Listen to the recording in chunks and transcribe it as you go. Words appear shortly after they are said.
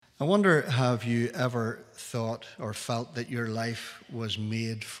I wonder, have you ever thought or felt that your life was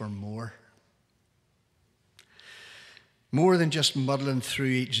made for more? More than just muddling through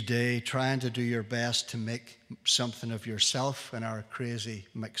each day, trying to do your best to make something of yourself in our crazy,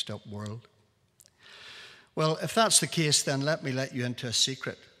 mixed-up world. Well, if that's the case, then let me let you into a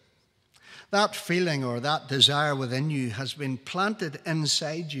secret. That feeling or that desire within you has been planted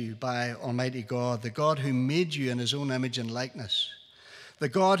inside you by Almighty God, the God who made you in his own image and likeness. The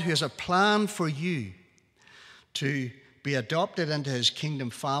God who has a plan for you to be adopted into his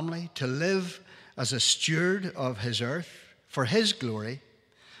kingdom family, to live as a steward of his earth for his glory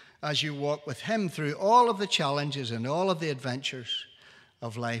as you walk with him through all of the challenges and all of the adventures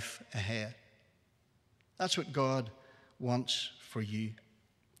of life ahead. That's what God wants for you.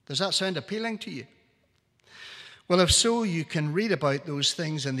 Does that sound appealing to you? Well, if so, you can read about those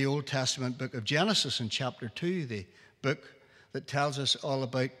things in the Old Testament book of Genesis in chapter 2, the book that tells us all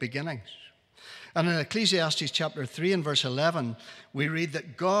about beginnings. And in Ecclesiastes chapter 3 and verse 11, we read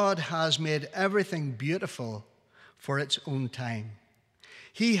that God has made everything beautiful for its own time.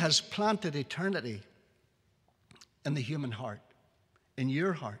 He has planted eternity in the human heart, in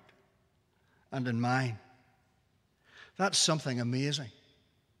your heart, and in mine. That's something amazing.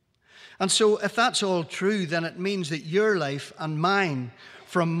 And so if that's all true, then it means that your life and mine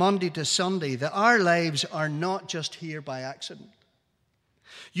from Monday to Sunday, that our lives are not just here by accident.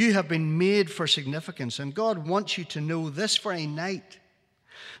 You have been made for significance, and God wants you to know this very night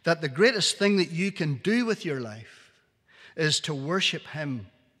that the greatest thing that you can do with your life is to worship him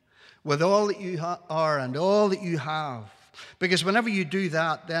with all that you are and all that you have. Because whenever you do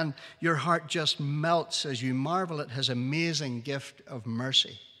that, then your heart just melts as you marvel at his amazing gift of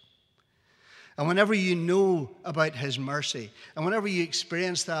mercy. And whenever you know about his mercy, and whenever you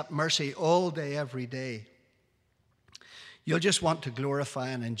experience that mercy all day, every day, you'll just want to glorify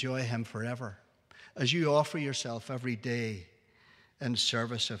and enjoy him forever as you offer yourself every day in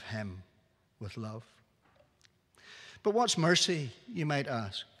service of him with love. But what's mercy, you might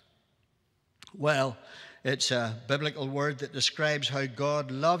ask? Well, it's a biblical word that describes how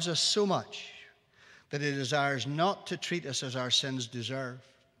God loves us so much that he desires not to treat us as our sins deserve.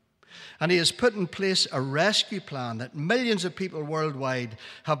 And he has put in place a rescue plan that millions of people worldwide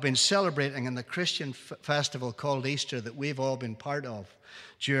have been celebrating in the Christian festival called Easter that we've all been part of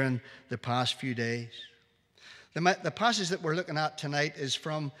during the past few days. The passage that we're looking at tonight is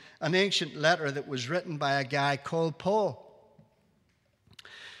from an ancient letter that was written by a guy called Paul,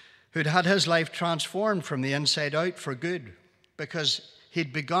 who'd had his life transformed from the inside out for good because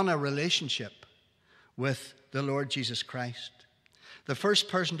he'd begun a relationship with the Lord Jesus Christ, the first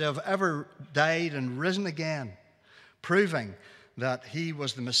person to have ever died and risen again, proving that he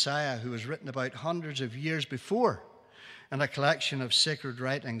was the Messiah who was written about hundreds of years before in a collection of sacred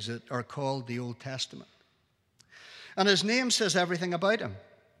writings that are called the Old Testament. And his name says everything about him.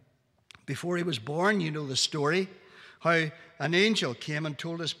 Before he was born, you know the story, how an angel came and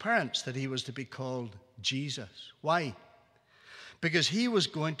told his parents that he was to be called Jesus. Why? Because he was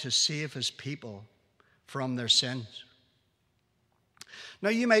going to save his people from their sins. Now,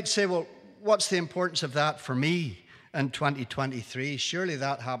 you might say, well, what's the importance of that for me in 2023? Surely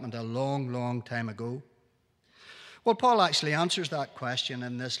that happened a long, long time ago. Well, Paul actually answers that question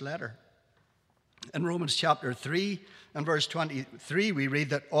in this letter. In Romans chapter 3 and verse 23, we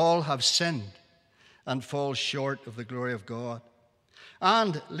read that all have sinned and fall short of the glory of God.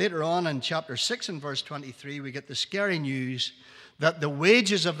 And later on in chapter 6 and verse 23, we get the scary news that the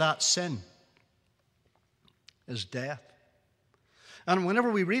wages of that sin is death. And whenever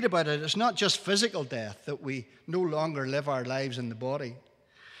we read about it, it's not just physical death, that we no longer live our lives in the body,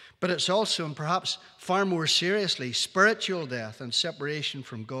 but it's also, and perhaps far more seriously, spiritual death and separation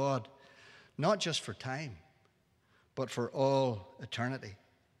from God, not just for time, but for all eternity.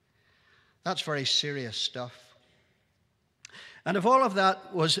 That's very serious stuff. And if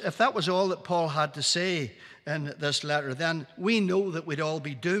that was all that Paul had to say in this letter, then we know that we'd all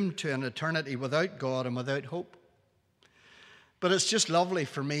be doomed to an eternity without God and without hope. But it's just lovely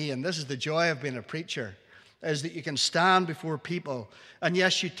for me, and this is the joy of being a preacher, is that you can stand before people, and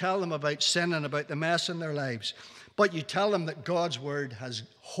yes, you tell them about sin and about the mess in their lives, but you tell them that God's word has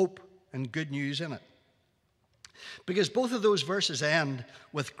hope and good news in it. Because both of those verses end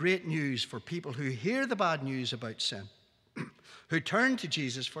with great news for people who hear the bad news about sin, who turn to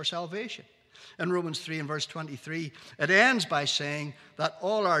Jesus for salvation. In Romans 3 and verse 23, it ends by saying that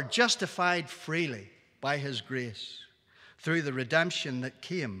all are justified freely by his grace through the redemption that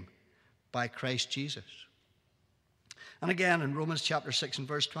came by Christ Jesus. And again, in Romans chapter 6 and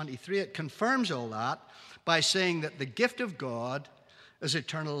verse 23, it confirms all that by saying that the gift of God is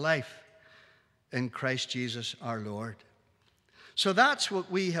eternal life in Christ Jesus our Lord. So that's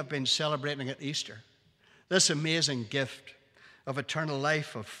what we have been celebrating at Easter, this amazing gift of eternal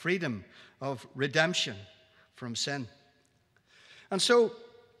life, of freedom, of redemption from sin. And so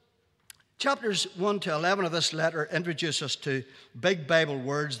chapters 1 to 11 of this letter introduce us to big Bible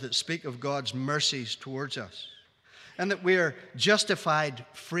words that speak of God's mercies towards us, and that we are justified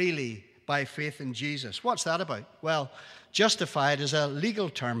freely by faith in Jesus. What's that about? Well, justified is a legal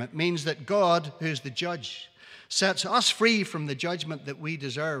term. It means that God, who's the judge, sets us free from the judgment that we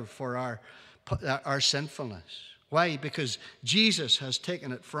deserve for our sinfulness. Why? Because Jesus has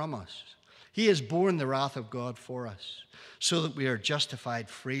taken it from us. He has borne the wrath of God for us, so that we are justified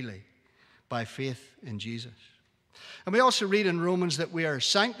freely by faith in Jesus. And we also read in Romans that we are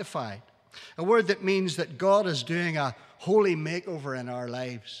sanctified, a word that means that God is doing a holy makeover in our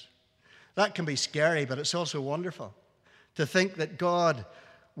lives. That can be scary, but it's also wonderful to think that God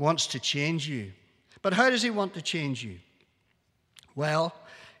wants to change you. But how does he want to change you? Well,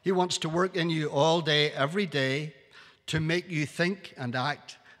 he wants to work in you all day, every day, to make you think and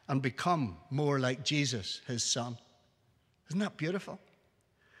act and become more like Jesus, his Son. Isn't that beautiful?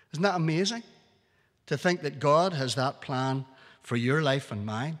 Isn't that amazing? To think that God has that plan for your life and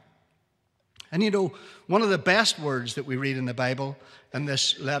mine. And you know, one of the best words that we read in the Bible in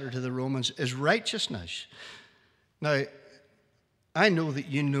this letter to the Romans is righteousness. Now, I know that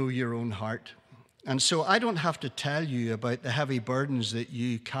you know your own heart. And so I don't have to tell you about the heavy burdens that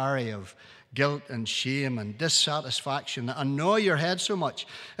you carry of guilt and shame and dissatisfaction that annoy your head so much,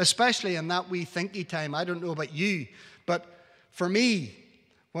 especially in that wee thinky time. I don't know about you, but for me,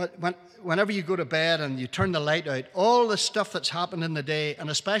 whenever you go to bed and you turn the light out, all the stuff that's happened in the day, and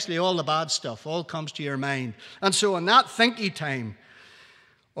especially all the bad stuff, all comes to your mind. And so in that thinky time,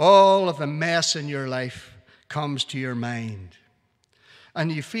 all of the mess in your life comes to your mind.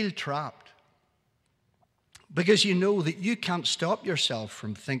 And you feel trapped. Because you know that you can't stop yourself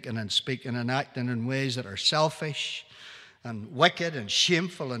from thinking and speaking and acting in ways that are selfish and wicked and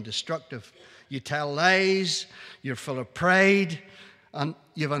shameful and destructive. You tell lies, you're full of pride, and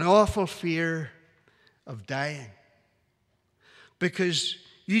you have an awful fear of dying. Because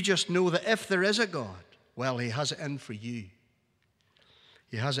you just know that if there is a God, well, he has it in for you.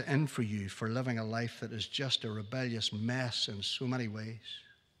 He has it in for you for living a life that is just a rebellious mess in so many ways.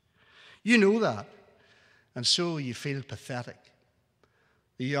 You know that. And so you feel pathetic.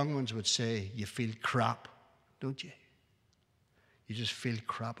 The young ones would say, you feel crap, don't you? You just feel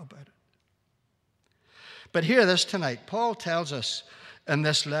crap about it. But hear this tonight. Paul tells us in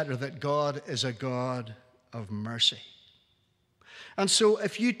this letter that God is a God of mercy. And so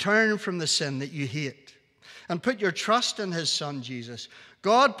if you turn from the sin that you hate and put your trust in his Son, Jesus,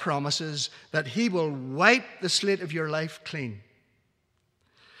 God promises that he will wipe the slate of your life clean.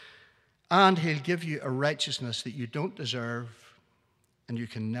 And he'll give you a righteousness that you don't deserve and you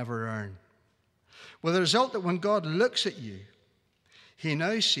can never earn. With the result that when God looks at you, he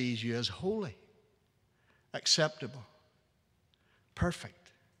now sees you as holy, acceptable,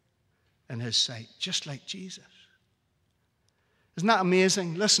 perfect in his sight, just like Jesus. Isn't that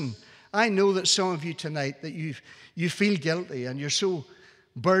amazing? Listen, I know that some of you tonight, that you feel guilty and you're so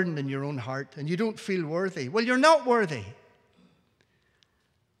burdened in your own heart and you don't feel worthy. Well, you're not worthy.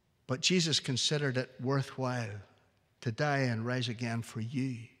 But Jesus considered it worthwhile to die and rise again for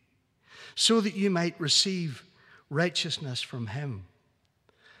you, so that you might receive righteousness from him,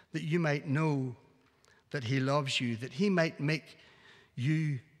 that you might know that he loves you, that he might make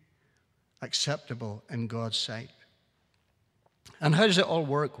you acceptable in God's sight. And how does it all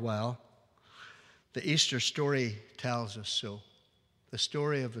work? Well, the Easter story tells us so, the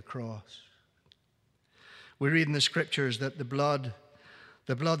story of the cross. We read in the scriptures that the blood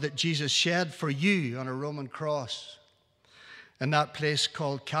that Jesus shed for you on a Roman cross in that place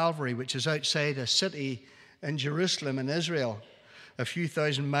called Calvary, which is outside a city in Jerusalem in Israel, a few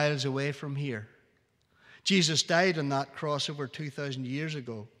thousand miles away from here. Jesus died on that cross over 2,000 years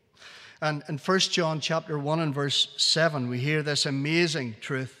ago. And in 1 John chapter 1 and verse 7, we hear this amazing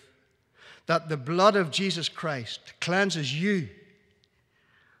truth, that the blood of Jesus Christ cleanses you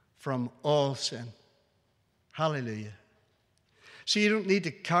from all sin. Hallelujah. So you don't need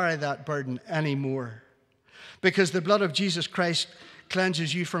to carry that burden anymore, because the blood of Jesus Christ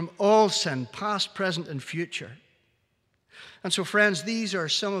cleanses you from all sin, past, present, and future. And so, friends, these are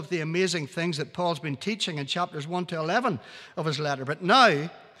some of the amazing things that Paul's been teaching in chapters 1 to 11 of his letter. But now,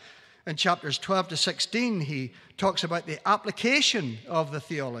 in chapters 12 to 16, he talks about the application of the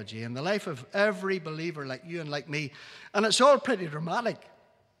theology in the life of every believer like you and like me. And it's all pretty dramatic,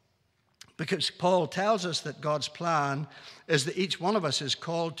 Because Paul tells us that God's plan is that each one of us is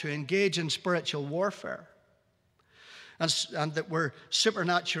called to engage in spiritual warfare. And that we're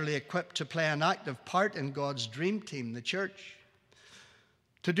supernaturally equipped to play an active part in God's dream team, the church.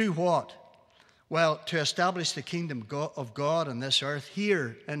 To do what? Well, to establish the kingdom of God on this earth,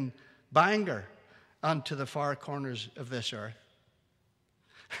 here in Bangor and to the far corners of this earth.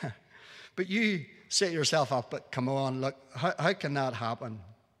 But you set yourself up, but come on, look, how can that happen?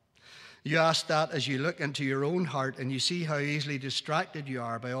 You ask that as you look into your own heart and you see how easily distracted you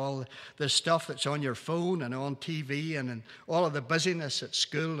are by all the stuff that's on your phone and on TV and all of the busyness at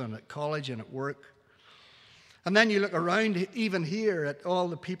school and at college and at work. And then you look around, even here, at all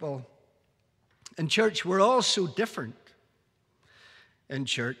the people in church. We're all so different in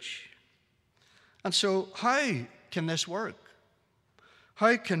church. And so how can this work?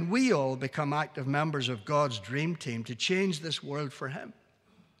 How can we all become active members of God's dream team to change this world for Him?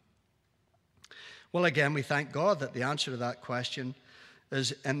 Well, again, we thank God that the answer to that question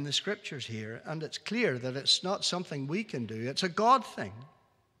is in the Scriptures here. And it's clear that it's not something we can do. It's a God thing.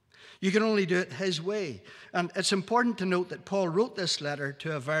 You can only do it His way. And it's important to note that Paul wrote this letter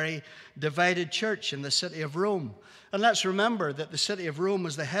to a very divided church in the city of Rome. And let's remember that the city of Rome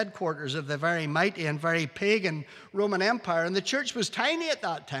was the headquarters of the very mighty and very pagan Roman Empire. And the church was tiny at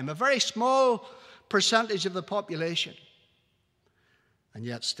that time, a very small percentage of the population. And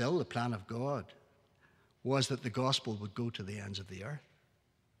yet still the plan of God was that the gospel would go to the ends of the earth.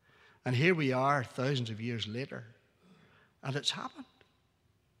 And here we are thousands of years later, and it's happened.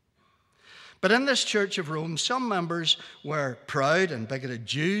 But in this church of Rome, some members were proud and bigoted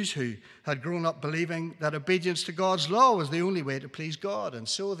Jews who had grown up believing that obedience to God's law was the only way to please God. And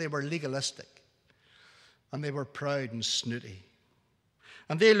so they were legalistic. And they were proud and snooty.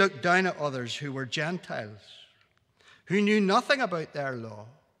 And they looked down at others who were Gentiles, who knew nothing about their law.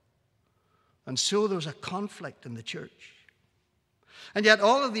 And so there was a conflict in the church. And yet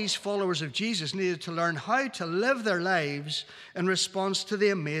all of these followers of Jesus needed to learn how to live their lives in response to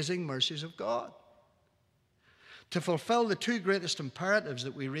the amazing mercies of God. To fulfill the two greatest imperatives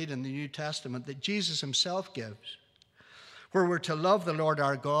that we read in the New Testament that Jesus Himself gives, where we're to love the Lord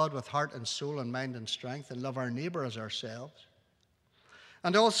our God with heart and soul and mind and strength and love our neighbor as ourselves.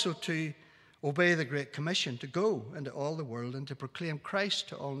 And also to obey the Great Commission to go into all the world and to proclaim Christ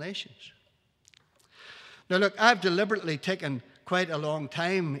to all nations. Now look, I've deliberately taken quite a long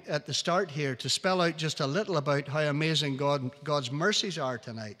time at the start here to spell out just a little about how amazing God's mercies are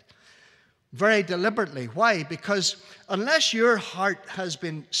tonight. Very deliberately. Why? Because unless your heart has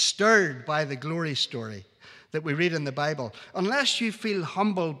been stirred by the glory story that we read in the Bible, unless you feel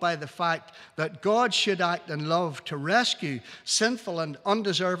humbled by the fact that God should act in love to rescue sinful and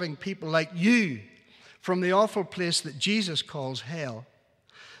undeserving people like you from the awful place that Jesus calls hell,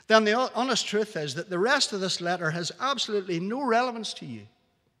 then the honest truth is that the rest of this letter has absolutely no relevance to you.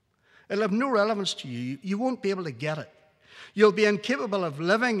 It'll have no relevance to you. You won't be able to get it. You'll be incapable of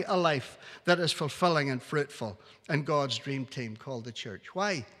living a life that is fulfilling and fruitful in God's dream team called the church.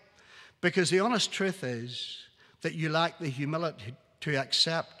 Why? Because the honest truth is that you lack the humility to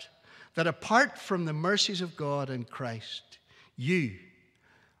accept that apart from the mercies of God in Christ, you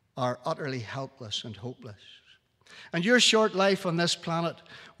are utterly helpless and hopeless. And your short life on this planet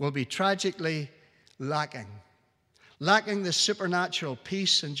will be tragically lacking the supernatural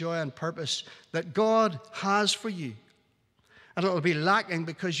peace and joy and purpose that God has for you. And it will be lacking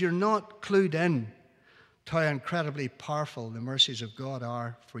because you're not clued in to how incredibly powerful the mercies of God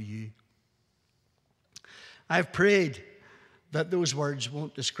are for you. I've prayed that those words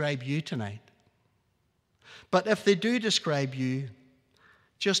won't describe you tonight. But if they do describe you,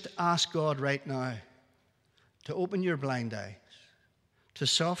 just ask God right now to open your blind eyes, to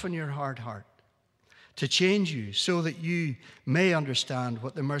soften your hard heart, to change you so that you may understand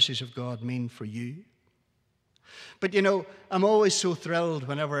what the mercies of God mean for you. But you know, I'm always so thrilled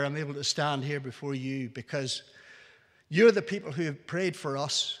whenever I'm able to stand here before you because you're the people who have prayed for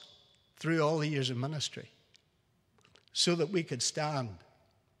us through all the years of ministry so that we could stand,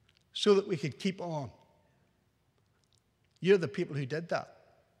 so that we could keep on. You're the people who did that.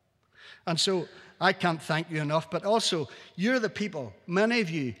 And so I can't thank you enough, but also you're the people, many of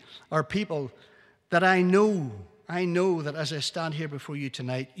you are people that I know that as I stand here before you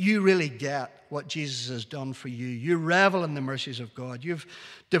tonight, you really get what Jesus has done for you. You revel in the mercies of God. You've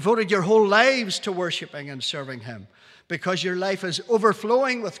devoted your whole lives to worshiping and serving Him because your life is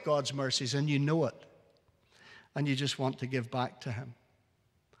overflowing with God's mercies and you know it. And you just want to give back to Him.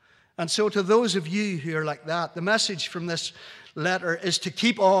 And so to those of you who are like that, the message from this letter is to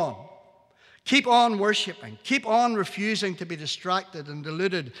keep on. Keep on worshiping. Keep on refusing to be distracted and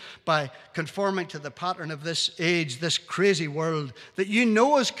deluded by conforming to the pattern of this age, this crazy world that you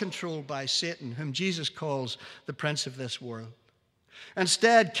know is controlled by Satan, whom Jesus calls the prince of this world.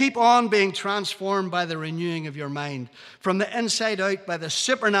 Instead, keep on being transformed by the renewing of your mind from the inside out by the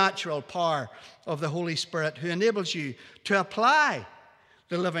supernatural power of the Holy Spirit, who enables you to apply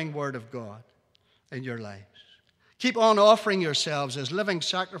the living Word of God in your lives. Keep on offering yourselves as living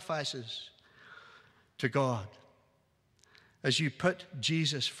sacrifices to God as you put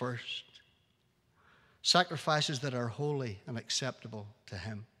Jesus first. Sacrifices that are holy and acceptable to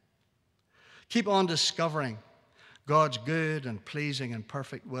Him. Keep on discovering God's good and pleasing and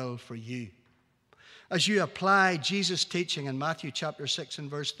perfect will for you. As you apply Jesus' teaching in Matthew chapter 6 and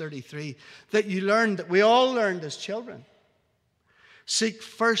verse 33 that you learned, that we all learned as children. Seek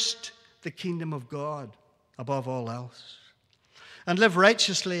first the kingdom of God above all else. And live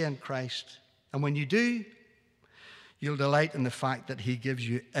righteously in Christ. And when you do, you'll delight in the fact that He gives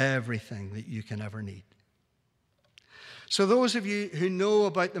you everything that you can ever need. So those of you who know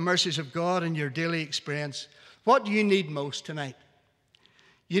about the mercies of God in your daily experience, what do you need most tonight?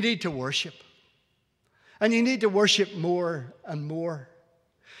 You need to worship. And you need to worship more and more.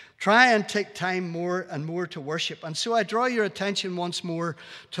 Try and take time more and more to worship. And so I draw your attention once more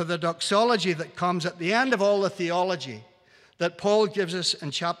to the doxology that comes at the end of all the theology that Paul gives us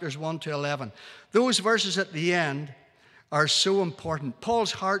in chapters 1 to 11. Those verses at the end are so important.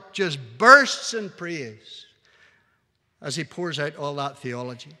 Paul's heart just bursts in praise as he pours out all that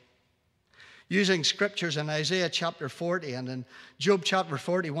theology. Using scriptures in Isaiah chapter 40 and in Job chapter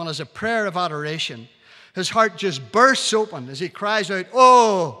 41 as a prayer of adoration, his heart just bursts open as he cries out,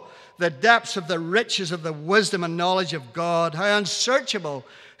 "Oh, the depths of the riches of the wisdom and knowledge of God, how unsearchable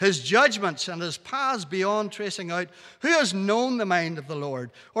His judgments and His paths beyond tracing out. Who has known the mind of the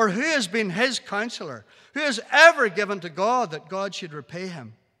Lord? Or who has been His counselor? Who has ever given to God that God should repay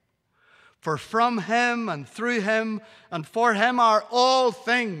him? For from Him and through Him and for Him are all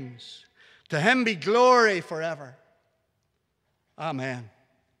things. To Him be glory forever. Amen."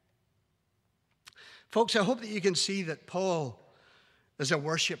 Folks, I hope that you can see that Paul is a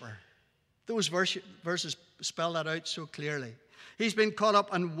worshiper. Those verses spell that out so clearly. He's been caught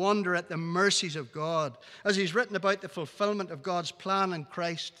up in wonder at the mercies of God as he's written about the fulfillment of God's plan in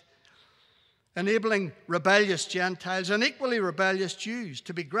Christ, enabling rebellious Gentiles and equally rebellious Jews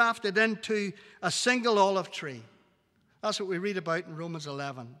to be grafted into a single olive tree. That's what we read about in Romans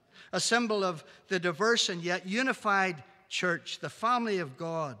 11. A symbol of the diverse and yet unified church, the family of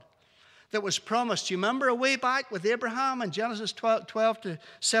God that was promised. You remember way back with Abraham in Genesis 12 to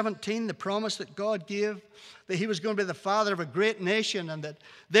 17, the promise that God gave that he was going to be the father of a great nation and that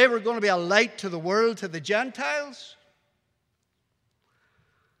they were going to be a light to the world, to the Gentiles?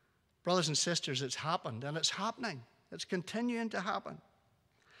 Brothers and sisters, it's happened and it's happening. It's continuing to happen.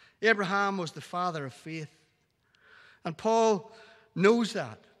 Abraham was the father of faith. And Paul knows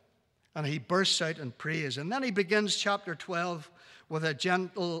that. And he bursts out in praise. And then he begins chapter 12 with a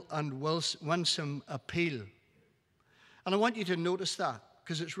gentle and winsome appeal. And I want you to notice that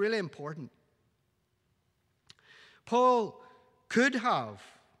because it's really important. Paul could have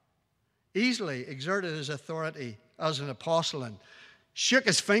easily exerted his authority as an apostle and shook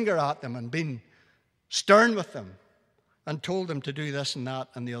his finger at them and been stern with them and told them to do this and that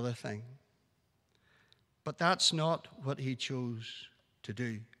and the other thing. But that's not what he chose to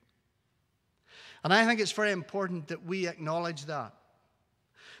do. And I think it's very important that we acknowledge that,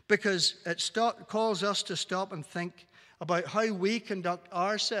 because it calls us to stop and think about how we conduct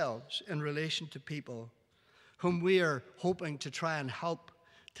ourselves in relation to people whom we are hoping to try and help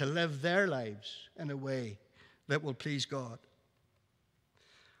to live their lives in a way that will please God.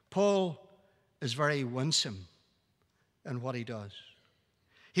 Paul is very winsome in what he does.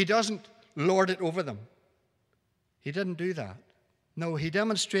 He doesn't lord it over them. He didn't do that. No, he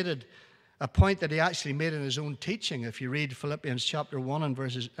demonstrated a point that he actually made in his own teaching. If you read Philippians chapter 1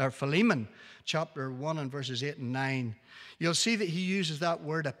 and Philemon chapter 1 and verses 8 and 9, you'll see that he uses that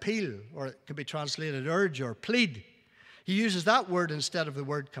word appeal, or it can be translated urge or plead. He uses that word instead of the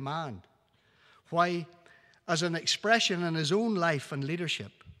word command. Why? As an expression in his own life and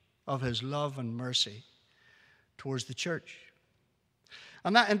leadership of his love and mercy towards the church.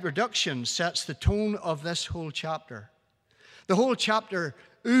 And that introduction sets the tone of this whole chapter. The whole chapter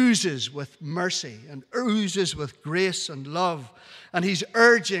oozes with mercy and oozes with grace and love. And he's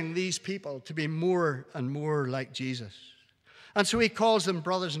urging these people to be more and more like Jesus. And so he calls them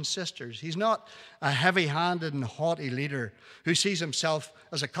brothers and sisters. He's not a heavy-handed and haughty leader who sees himself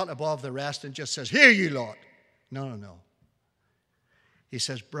as a cut above the rest and just says, "Here, you lot." No. He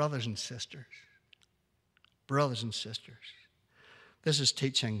says, brothers and sisters, this is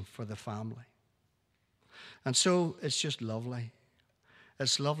teaching for the family. And so it's just lovely.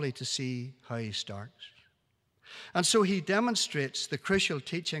 It's lovely to see how he starts. And so he demonstrates the crucial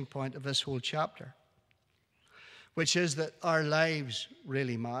teaching point of this whole chapter, which is that our lives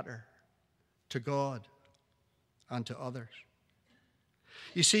really matter to God and to others.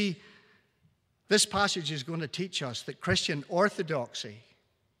 You see, this passage is going to teach us that Christian orthodoxy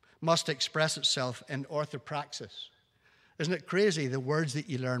must express itself in orthopraxis. Isn't it crazy, the words that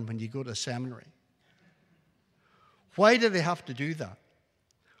you learn when you go to seminary? Why do they have to do that?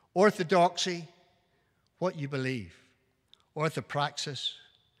 Orthodoxy, what you believe. Orthopraxis,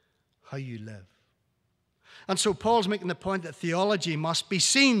 how you live. And so Paul's making the point that theology must be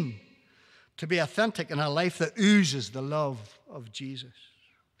seen to be authentic in a life that oozes the love of Jesus.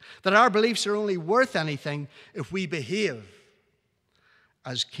 That our beliefs are only worth anything if we behave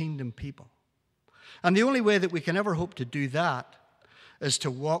as kingdom people. And the only way that we can ever hope to do that is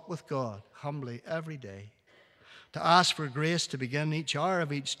to walk with God humbly every day, to ask for grace to begin each hour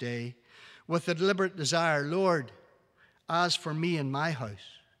of each day with the deliberate desire, Lord, as for me and my house,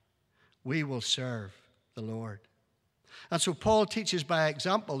 we will serve the Lord. And so Paul teaches by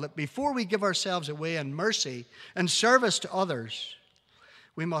example that before we give ourselves away in mercy and service to others,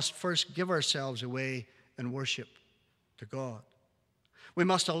 we must first give ourselves away in worship to God. We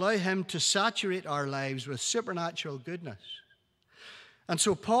must allow him to saturate our lives with supernatural goodness. And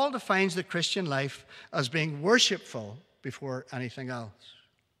so Paul defines the Christian life as being worshipful before anything else.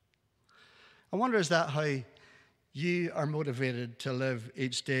 I wonder, is that how you are motivated to live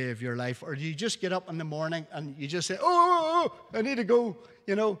each day of your life? Or do you just get up in the morning and you just say, oh, I need to go,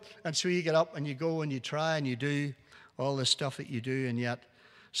 and so you get up and you go and you try and you do all the stuff that you do, and yet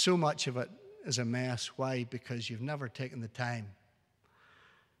so much of it is a mess. Why? Because you've never taken the time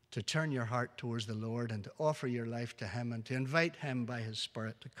to turn your heart towards the Lord and to offer your life to him and to invite him by his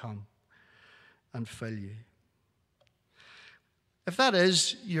Spirit to come and fill you. If that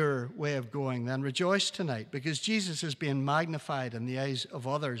is your way of going, then rejoice tonight, because Jesus is being magnified in the eyes of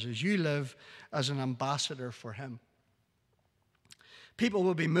others as you live as an ambassador for him. People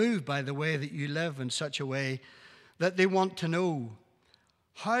will be moved by the way that you live in such a way that they want to know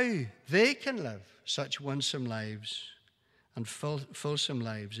how they can live such winsome lives and fulsome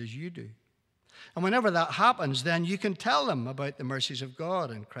lives as you do. And whenever that happens, then you can tell them about the mercies of God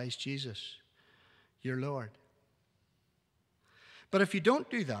in Christ Jesus, your Lord. But if you don't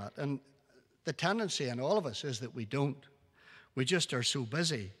do that, and the tendency in all of us is that we don't, we just are so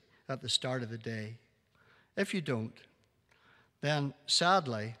busy at the start of the day. If you don't, then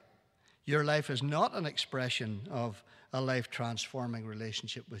sadly, your life is not an expression of a life-transforming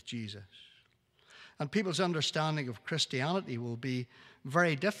relationship with Jesus. And people's understanding of Christianity will be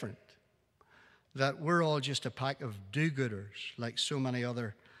very different. That we're all just a pack of do-gooders, like so many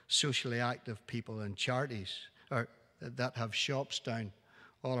other socially active people in charities or that have shops down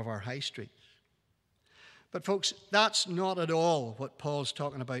all of our high streets. But folks, that's not at all what Paul's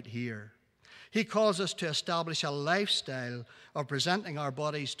talking about here. He calls us to establish a lifestyle of presenting our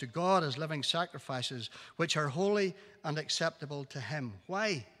bodies to God as living sacrifices, which are holy and acceptable to him.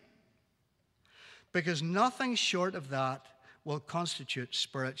 Why? Because nothing short of that will constitute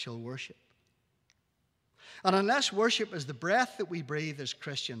spiritual worship. And unless worship is the breath that we breathe as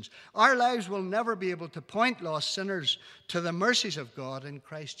Christians, our lives will never be able to point lost sinners to the mercies of God in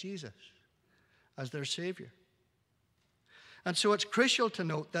Christ Jesus as their Savior. And so it's crucial to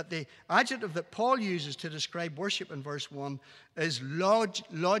note that the adjective that Paul uses to describe worship in verse 1 is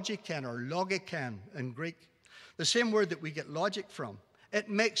logiken or logiken in Greek, the same word that we get logic from. It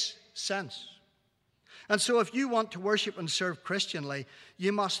makes sense. And so if you want to worship and serve Christianly,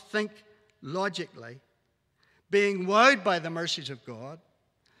 you must think logically, being wowed by the mercies of God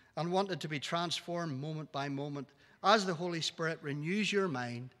and wanted to be transformed moment by moment as the Holy Spirit renews your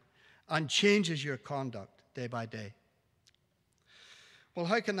mind and changes your conduct day by day. Well,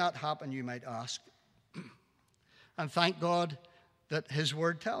 how can that happen, you might ask? And thank God that his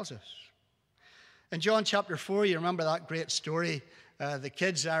word tells us. In John chapter 4, you remember that great story. The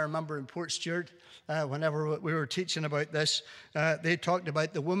kids, I remember in Port Stewart, whenever we were teaching about this, they talked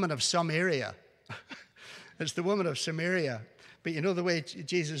about the woman of Samaria. It's the woman of Samaria. But you know the way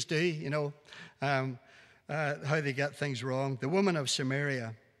Jesus do, how they get things wrong. The woman of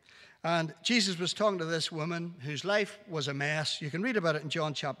Samaria. And Jesus was talking to this woman whose life was a mess. You can read about it in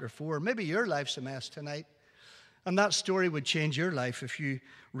John chapter 4. Maybe your life's a mess tonight. And that story would change your life if you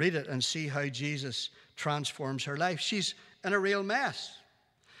read it and see how Jesus transforms her life. She's in a real mess.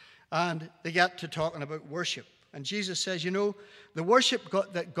 And they get to talking about worship And Jesus says, you know, the worship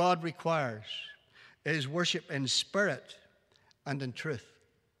that God requires is worship in spirit and in truth.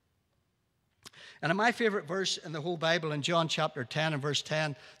 And in my favorite verse in the whole Bible, in John chapter 10 and verse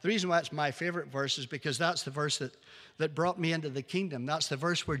 10, the reason why it's my favorite verse is because that's the verse that brought me into the kingdom. That's the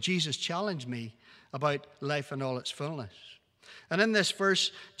verse where Jesus challenged me about life in all its fullness. And in this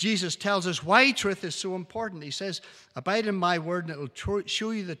verse, Jesus tells us why truth is so important. He says, abide in my word and it will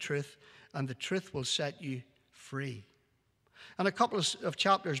show you the truth, and the truth will set you free. And a couple of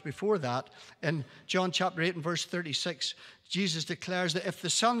chapters before that, in John chapter 8 and verse 36, Jesus declares that if the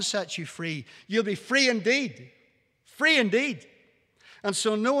Son sets you free, you'll be free indeed. Free indeed. And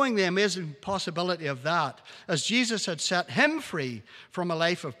so knowing the amazing possibility of that, as Jesus had set him free from a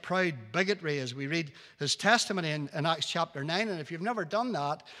life of proud bigotry, as we read his testimony in Acts chapter 9, and if you've never done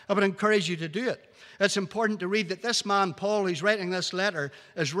that, I would encourage you to do it. It's important to read that this man, Paul, who's writing this letter,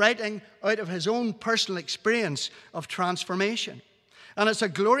 is writing out of his own personal experience of transformation. And it's a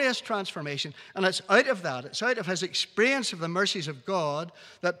glorious transformation, and it's out of that, it's out of his experience of the mercies of God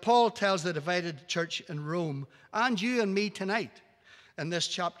that Paul tells the divided church in Rome, and you and me tonight, in this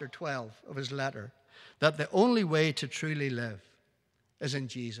chapter 12 of his letter, that the only way to truly live is in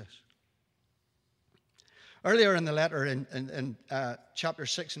Jesus. Earlier in the letter, in chapter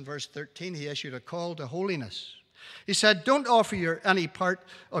 6 and verse 13, he issued a call to holiness. He said, don't offer any part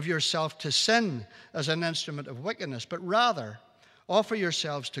of yourself to sin as an instrument of wickedness, but rather offer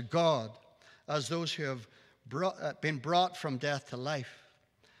yourselves to God as those who have been brought from death to life,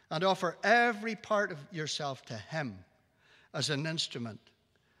 and offer every part of yourself to him as an instrument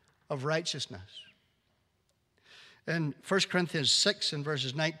of righteousness. In 1 Corinthians 6 and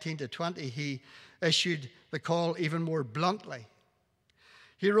verses 19 to 20, he issued the call even more bluntly.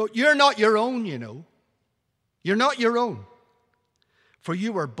 He wrote, you're not your own, you know. You're not your own, for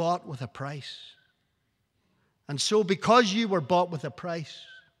you were bought with a price. And so because you were bought with a price,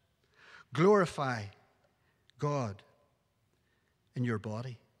 glorify God in your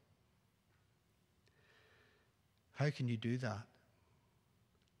body. How can you do that?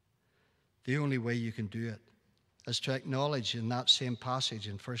 The only way you can do it is to acknowledge in that same passage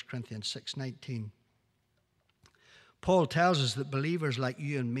in 1 Corinthians 6:19. Paul tells us that believers like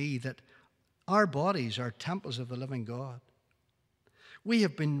you and me, that our bodies are temples of the living God. We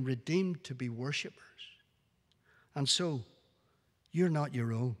have been redeemed to be worshipers. And so, you're not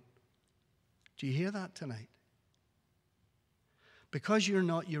your own. Do you hear that tonight? Because you're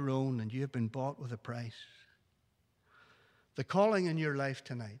not your own and you have been bought with a price, the calling in your life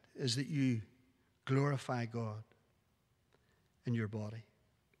tonight is that you glorify God in your body.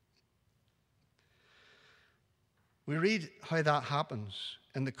 We read how that happens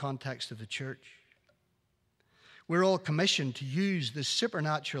in the context of the church. We're all commissioned to use the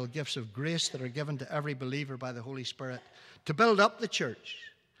supernatural gifts of grace that are given to every believer by the Holy Spirit to build up the church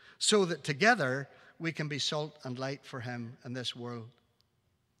so that together we can be salt and light for him in this world.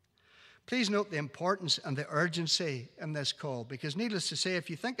 Please note the importance and the urgency in this call, because needless to say, if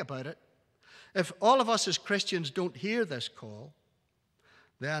you think about it, if all of us as Christians don't hear this call,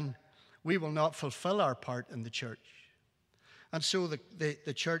 then we will not fulfill our part in the church. And so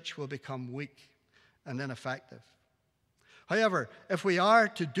the church will become weak and ineffective. However, if we are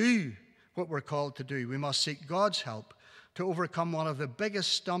to do what we're called to do, we must seek God's help to overcome one of the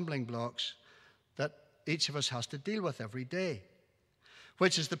biggest stumbling blocks that each of us has to deal with every day,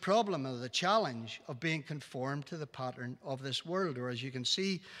 which is the problem or the challenge of being conformed to the pattern of this world. Or as you can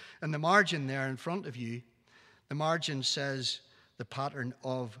see in the margin there in front of you, the margin says the pattern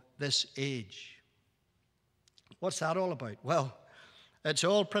of this age. What's that all about? Well, it's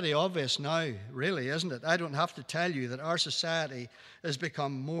all pretty obvious now, really, isn't it? I don't have to tell you that our society has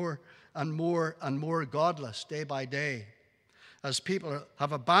become more and more and more godless day by day, as people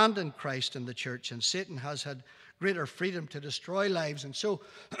have abandoned Christ in the church and Satan has had greater freedom to destroy lives. And so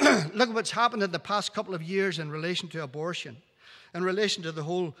look at what's happened in the past couple of years in relation to abortion, in relation to the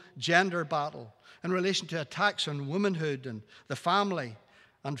whole gender battle, in relation to attacks on womanhood and the family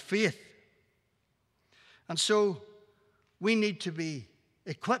and faith. And so we need to be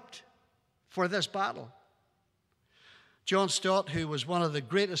equipped for this battle. John Stott, who was one of the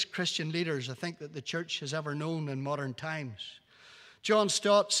greatest Christian leaders I think that the church has ever known in modern times, John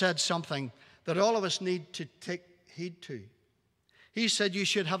Stott said something that all of us need to take heed to. He said you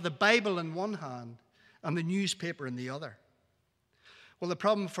should have the Bible in one hand and the newspaper in the other. Well, the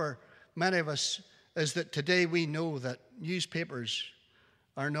problem for many of us is that today we know that newspapers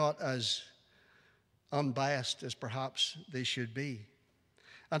are not as unbiased as perhaps they should be.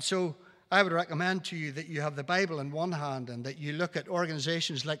 And so I would recommend to you that you have the Bible in one hand and that you look at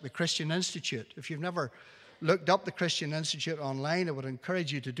organizations like the Christian Institute. If you've never looked up the Christian Institute online, I would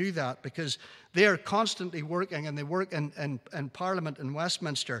encourage you to do that, because they are constantly working, and they work in Parliament in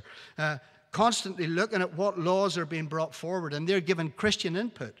Westminster, constantly looking at what laws are being brought forward, and they're giving Christian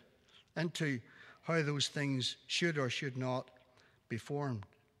input into how those things should or should not be formed.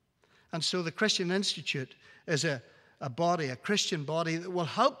 And so the Christian Institute is a body, a Christian body, that will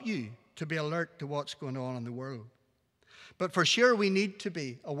help you to be alert to what's going on in the world. But for sure, we need to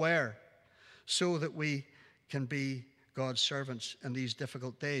be aware so that we can be God's servants in these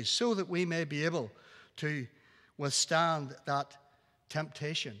difficult days, so that we may be able to withstand that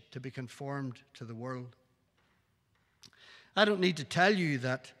temptation to be conformed to the world. I don't need to tell you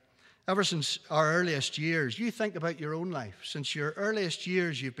that ever since our earliest years, you think about your own life. Since your earliest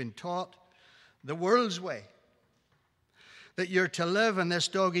years, you've been taught the world's way, that you're to live in this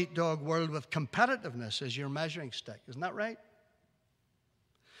dog-eat-dog world with competitiveness as your measuring stick. Isn't that right?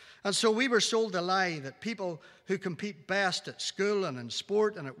 And so we were sold a lie that people who compete best at school and in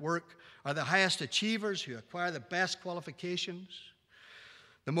sport and at work are the highest achievers, who acquire the best qualifications,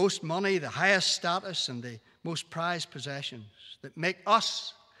 the most money, the highest status, and the most prized possessions, that make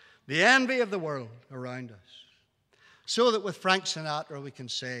us the envy of the world around us. So that with Frank Sinatra we can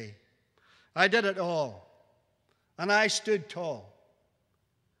say, I did it all, and I stood tall,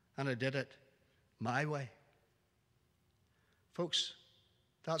 and I did it my way. Folks,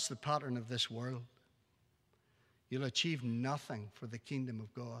 that's the pattern of this world. You'll achieve nothing for the kingdom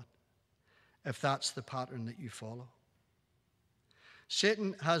of God if that's the pattern that you follow.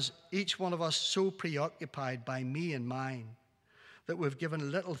 Satan has each one of us so preoccupied by me and mine that we've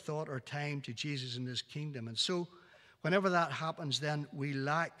given little thought or time to Jesus and his kingdom. And so whenever that happens, then we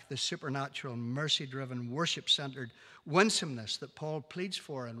lack the supernatural, mercy-driven, worship-centered winsomeness that Paul pleads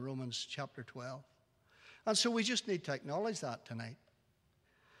for in Romans chapter 12. And so we just need to acknowledge that tonight.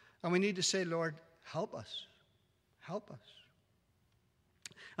 And we need to say, Lord, help us. Help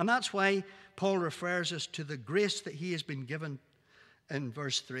us. And that's why Paul refers us to the grace that he has been given in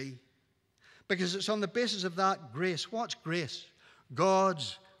verse 3. Because it's on the basis of that grace. What's grace?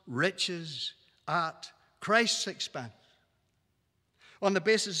 God's riches at Christ's expense. On the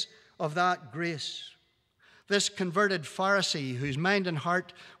basis of that grace, this converted Pharisee, whose mind and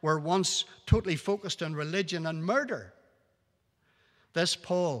heart were once totally focused on religion and murder, this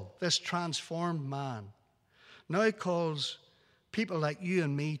Paul, this transformed man, now calls people like you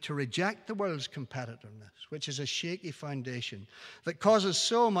and me to reject the world's competitiveness, which is a shaky foundation that causes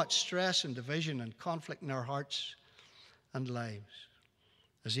so much stress and division and conflict in our hearts and lives,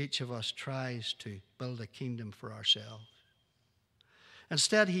 as each of us tries to build a kingdom for ourselves.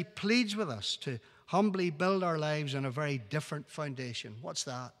 Instead, he pleads with us to humbly build our lives on a very different foundation. What's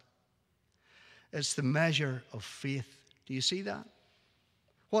that? It's the measure of faith. Do you see that?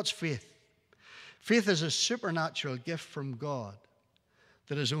 What's faith? Faith is a supernatural gift from God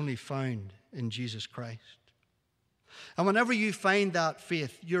that is only found in Jesus Christ. And whenever you find that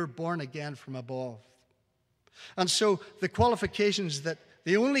faith, you're born again from above. And so the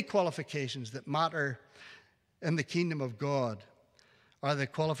only qualifications that matter in the kingdom of God are the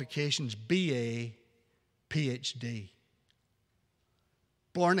qualifications BA, PhD.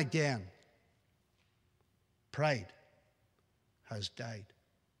 Born again. Pride has died.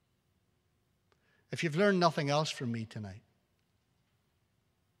 If you've learned nothing else from me tonight,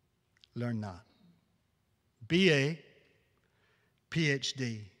 learn that. BA,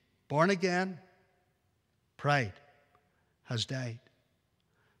 PhD. Born again, pride has died.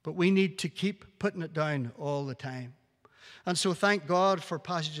 But we need to keep putting it down all the time. And so thank God for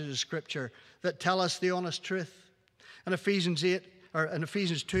passages of Scripture that tell us the honest truth. In Ephesians 2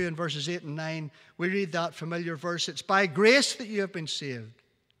 and verses 8 and 9, we read that familiar verse. It's by grace that you have been saved.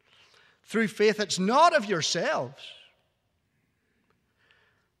 Through faith, it's not of yourselves.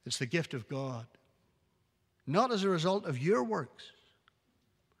 It's the gift of God. Not as a result of your works,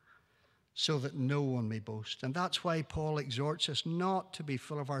 so that no one may boast. And that's why Paul exhorts us not to be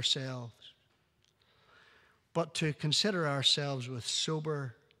full of ourselves, but to consider ourselves with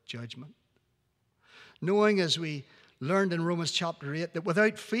sober judgment. Knowing, as we learned in Romans chapter 8, that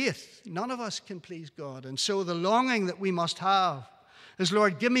without faith, none of us can please God. And so the longing that we must have is,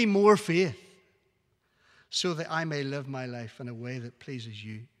 Lord, give me more faith so that I may live my life in a way that pleases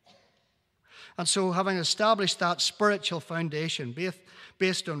you. And so, having established that spiritual foundation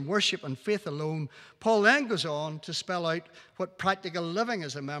based on worship and faith alone, Paul then goes on to spell out what practical living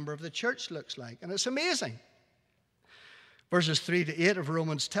as a member of the church looks like. And it's amazing. Verses 3 to 8 of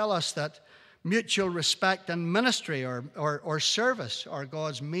Romans tell us that mutual respect and ministry or service are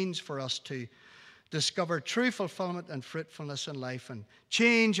God's means for us to discover true fulfillment and fruitfulness in life and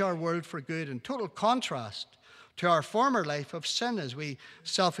change our world for good, in total contrast to our former life of sin as we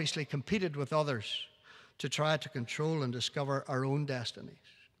selfishly competed with others to try to control and discover our own destinies.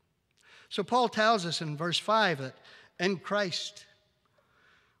 So Paul tells us in verse 5 that in Christ,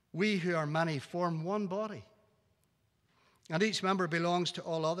 we who are many form one body, and each member belongs to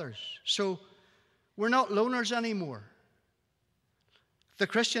all others. So we're not loners anymore. The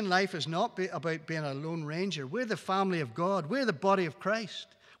Christian life is not about being a lone ranger. We're the family of God. We're the body of Christ.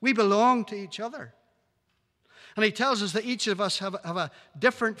 We belong to each other. And he tells us that each of us have a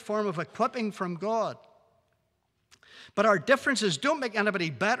different form of equipping from God. But our differences don't make anybody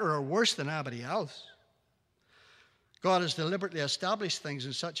better or worse than anybody else. God has deliberately established things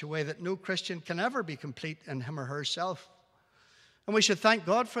in such a way that no Christian can ever be complete in him or herself. And we should thank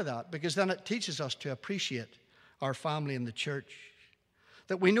God for that, because then it teaches us to appreciate our family in the church.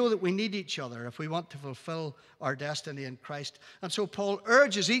 That we know that we need each other if we want to fulfill our destiny in Christ. And so Paul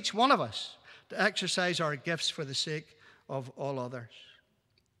urges each one of us to exercise our gifts for the sake of all others.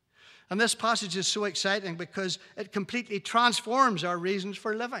 And this passage is so exciting because it completely transforms our reasons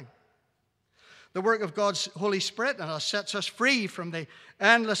for living. The work of God's Holy Spirit in us sets us free from the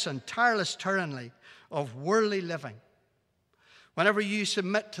endless and tireless tyranny of worldly living. Whenever you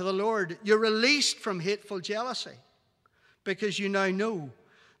submit to the Lord, you're released from hateful jealousy, because you now know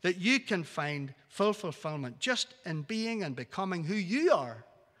that you can find full fulfillment just in being and becoming who you are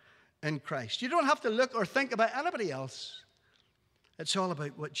in Christ. You don't have to look or think about anybody else. It's all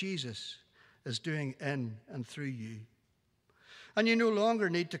about what Jesus is doing in and through you. And you no longer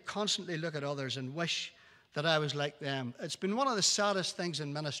need to constantly look at others and wish that I was like them. It's been one of the saddest things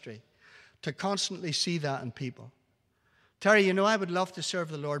in ministry to constantly see that in people. Terry, I would love to serve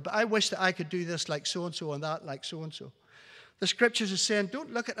the Lord, but I wish that I could do this like so-and-so and that like so-and-so. The scriptures are saying,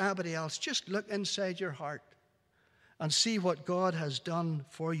 don't look at anybody else. Just look inside your heart and see what God has done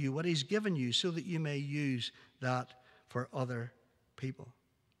for you, what he's given you, so that you may use that for other people.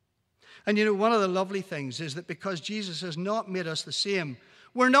 And one of the lovely things is that because Jesus has not made us the same,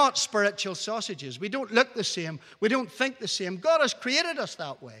 we're not spiritual sausages. We don't look the same. We don't think the same. God has created us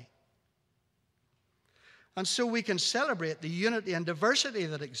that way. And so we can celebrate the unity and diversity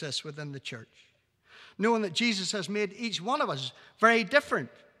that exists within the church, knowing that Jesus has made each one of us very different,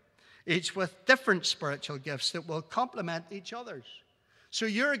 each with different spiritual gifts that will complement each other's. So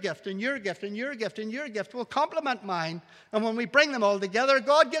your gift and your gift and your gift and your gift will complement mine, and when we bring them all together,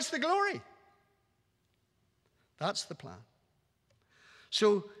 God gets the glory. That's the plan.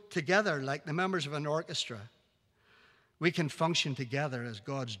 So together, like the members of an orchestra, we can function together as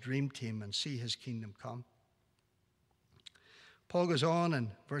God's dream team and see his kingdom come. Paul goes on in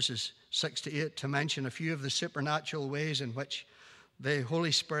verses 6 to 8 to mention a few of the supernatural ways in which the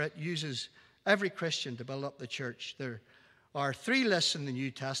Holy Spirit uses every Christian to build up the church. There are 3 lists in the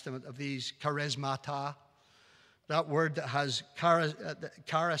New Testament of these charismata, that word that has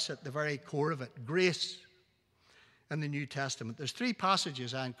charis at the very core of it, grace in the New Testament. There's 3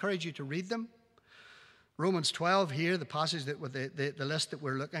 passages. I encourage you to read them. Romans 12 here, the passage that with the list that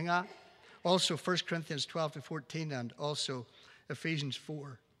we're looking at. Also 1 Corinthians 12 to 14, and also Ephesians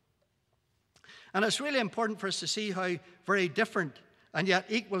 4. And it's really important for us to see how very different and yet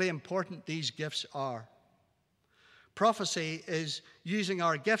equally important these gifts are. Prophecy is using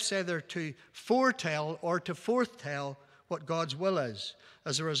our gifts either to foretell or to forthtell what God's will is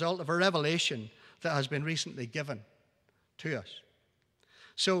as a result of a revelation that has been recently given to us.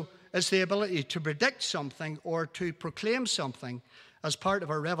 So it's the ability to predict something or to proclaim something as part of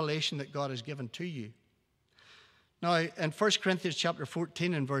a revelation that God has given to you. Now, in 1 Corinthians chapter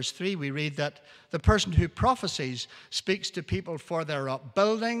 14 and verse 3, we read that the person who prophesies speaks to people for their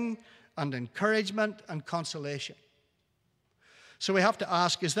upbuilding and encouragement and consolation. So we have to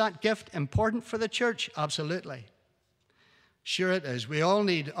ask, is that gift important for the church? Absolutely. Sure it is. We all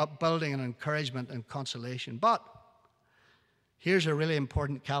need upbuilding and encouragement and consolation. But here's a really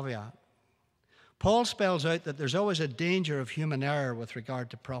important caveat. Paul spells out that there's always a danger of human error with regard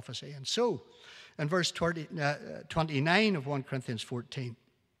to prophecy. And so, in verse 29 of 1 Corinthians 14,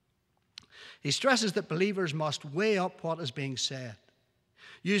 he stresses that believers must weigh up what is being said,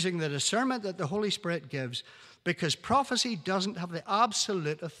 using the discernment that the Holy Spirit gives, because prophecy doesn't have the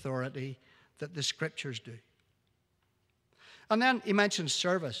absolute authority that the Scriptures do. And then he mentions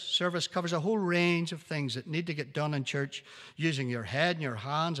service. Service covers a whole range of things that need to get done in church using your head and your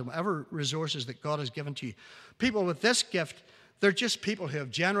hands and whatever resources that God has given to you. People with this gift, they're just people who have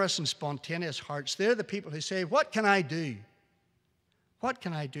generous and spontaneous hearts. They're the people who say, what can I do? What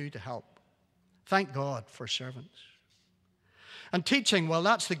can I do to help? Thank God for servants. And teaching, well,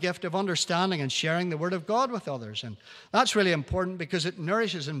 that's the gift of understanding and sharing the Word of God with others. And that's really important because it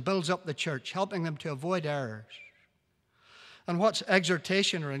nourishes and builds up the church, helping them to avoid errors. And what's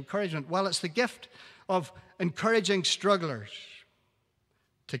exhortation or encouragement? Well, it's the gift of encouraging strugglers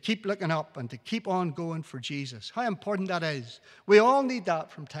to keep looking up and to keep on going for Jesus. How important that is. We all need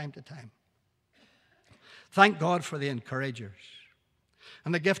that from time to time. Thank God for the encouragers.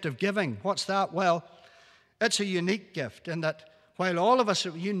 And the gift of giving, what's that? Well, it's a unique gift in that while all of us,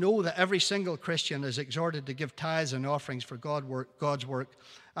 you know that every single Christian is exhorted to give tithes and offerings for God's work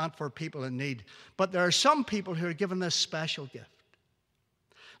and for people in need. But there are some people who are given this special gift.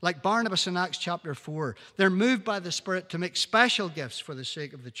 Like Barnabas in Acts chapter 4, they're moved by the Spirit to make special gifts for the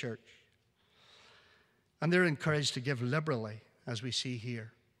sake of the church. And they're encouraged to give liberally, as we see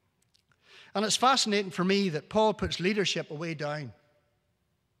here. And it's fascinating for me that Paul puts leadership away down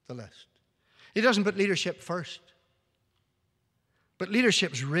the list. He doesn't put leadership first. But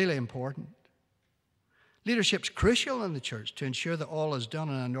leadership's really important. Leadership's crucial in the church to ensure that all is done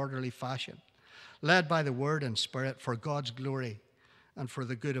in an orderly fashion, led by the Word and Spirit for God's glory and for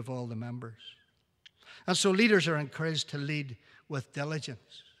the good of all the members. And so leaders are encouraged to lead with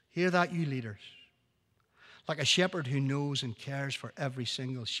diligence. Hear that, you leaders. Like a shepherd who knows and cares for every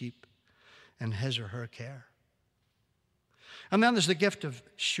single sheep in his or her care. And then there's the gift of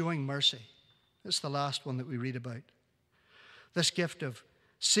showing mercy. It's the last one that we read about. This gift of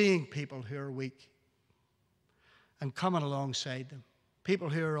seeing people who are weak and coming alongside them. People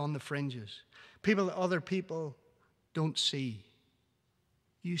who are on the fringes. People that other people don't see.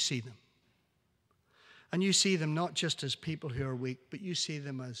 You see them. And you see them not just as people who are weak, but you see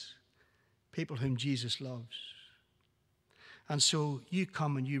them as people whom Jesus loves. And so you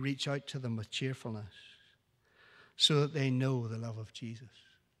come and you reach out to them with cheerfulness so that they know the love of Jesus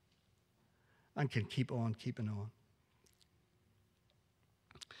and can keep on keeping on.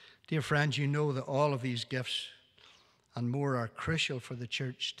 Dear friends, you know that all of these gifts and more are crucial for the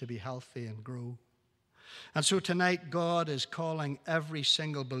church to be healthy and grow. And so tonight, God is calling every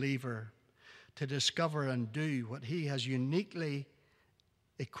single believer to discover and do what He has uniquely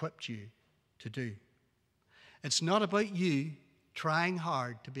equipped you to do. It's not about you trying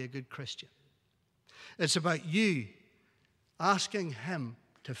hard to be a good Christian. It's about you asking Him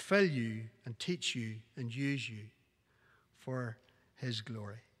to fill you and teach you and use you for His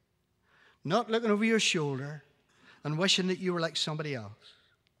glory. Not looking over your shoulder and wishing that you were like somebody else.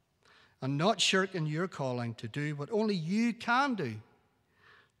 And not shirking your calling to do what only you can do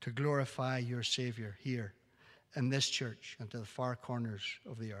to glorify your Savior here in this church and to the far corners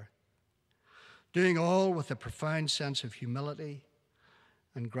of the earth. Doing all with a profound sense of humility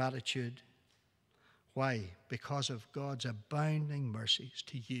and gratitude. Why? Because of God's abounding mercies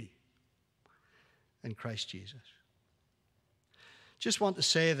to you in Christ Jesus. Just want to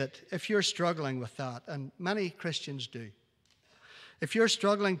say that if you're struggling with that, and many Christians do, if you're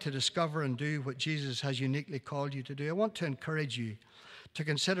struggling to discover and do what Jesus has uniquely called you to do, I want to encourage you to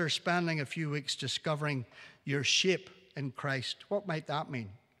consider spending a few weeks discovering your shape in Christ. What might that mean?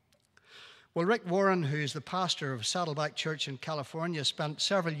 Well, Rick Warren, who is the pastor of Saddleback Church in California, spent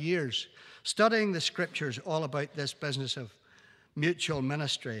several years studying the scriptures all about this business of mutual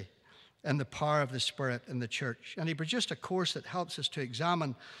ministry and the power of the Spirit in the church. And he produced a course that helps us to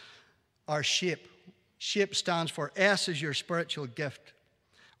examine our shape. Shape stands for S is your spiritual gift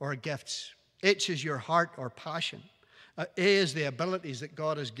or gifts. H is your heart or passion. A is the abilities that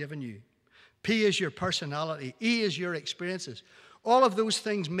God has given you. P is your personality. E is your experiences. All of those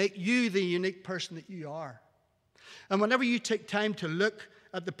things make you the unique person that you are. And whenever you take time to look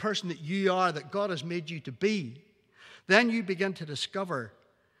at the person that you are, that God has made you to be, then you begin to discover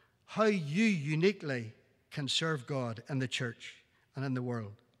how you uniquely can serve God in the church and in the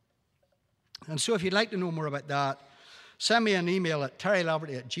world. And so if you'd like to know more about that, send me an email at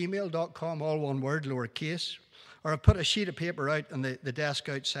terrylaverty@gmail.com, all one word, lowercase, or I'll put a sheet of paper out on the desk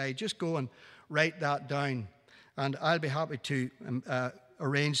outside. Just go and write that down, and I'll be happy to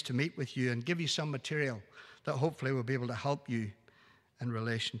arrange to meet with you and give you some material that hopefully will be able to help you in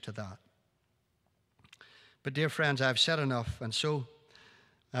relation to that. But dear friends, I've said enough, and so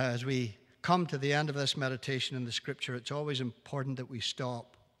as we come to the end of this meditation in the Scripture, it's always important that we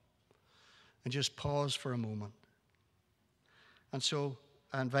stop and just pause for a moment. And so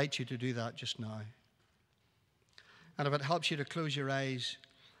I invite you to do that just now. And if it helps you to close your eyes,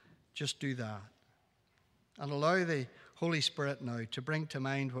 just do that. And allow the Holy Spirit now to bring to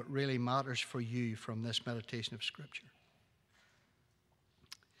mind what really matters for you from this meditation of Scripture.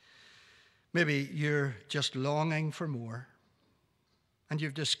 Maybe you're just longing for more, and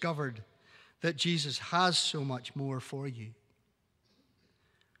you've discovered that Jesus has so much more for you.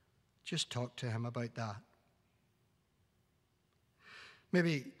 Just talk to Him about that.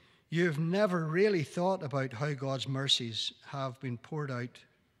 Maybe You've never really thought about how God's mercies have been poured out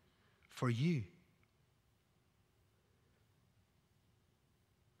for you.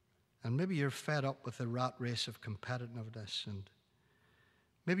 And maybe you're fed up with the rat race of competitiveness, and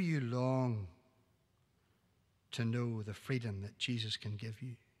maybe you long to know the freedom that Jesus can give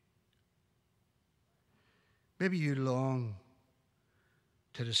you. Maybe you long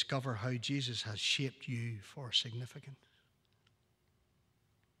to discover how Jesus has shaped you for significance.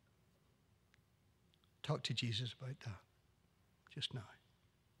 Talk to Jesus about that just now.